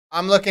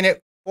I'm looking at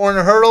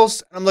 400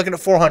 hurdles, and I'm looking at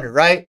 400,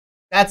 right?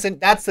 That's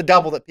the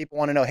double that people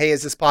want to know. Hey,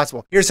 is this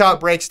possible? Here's how it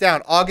breaks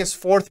down.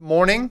 August 4th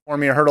morning, 4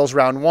 meter hurdles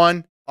round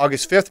 1.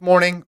 August 5th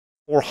morning,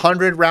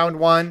 400 round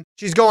 1.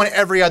 She's going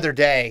every other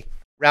day.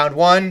 Round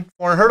 1,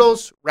 400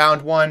 hurdles.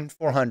 Round 1,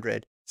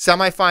 400.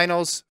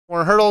 Semifinals,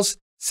 400 hurdles.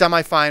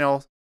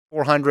 Semifinal,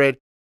 400.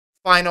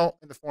 Final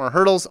in the 400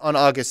 hurdles on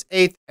August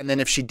 8th. And then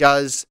if she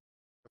does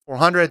the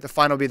 400, the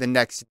final will be the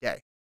next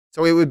day.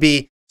 So it would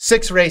be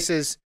 6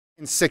 races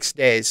in 6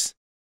 days.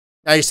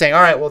 Now you're saying,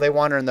 all right, well, they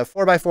want her in the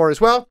 4x4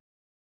 as well.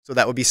 So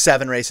that would be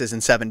 7 races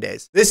in 7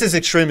 days. This is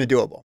extremely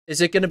doable.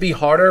 Is it going to be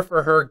harder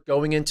for her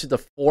going into the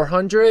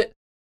 400,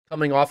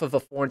 coming off of a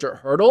 400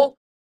 hurdle?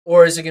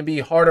 Or is it going to be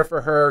harder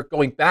for her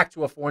going back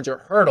to a 400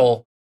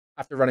 hurdle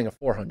after running a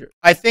 400?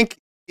 I think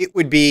it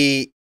would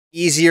be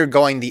easier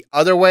going the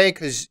other way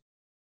because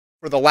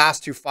for the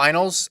last 2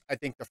 finals, I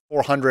think the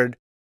 400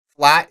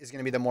 flat is going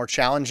to be the more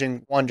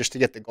challenging one just to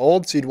get the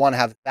gold. So you'd want to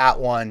have that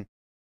one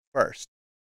first.